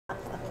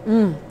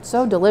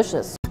So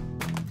delicious.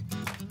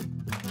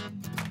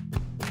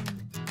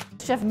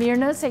 Chef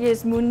Myrna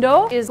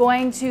Segismundo is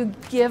going to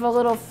give a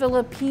little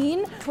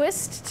Philippine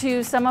twist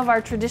to some of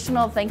our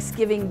traditional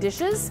Thanksgiving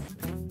dishes.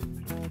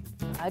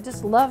 I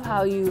just love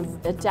how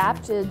you've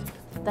adapted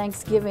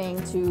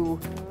Thanksgiving to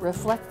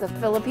reflect the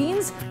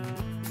Philippines.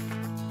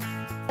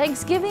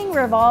 Thanksgiving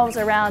revolves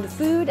around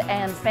food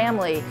and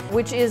family,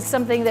 which is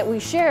something that we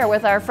share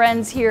with our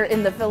friends here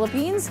in the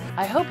Philippines.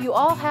 I hope you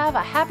all have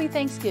a happy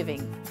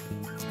Thanksgiving.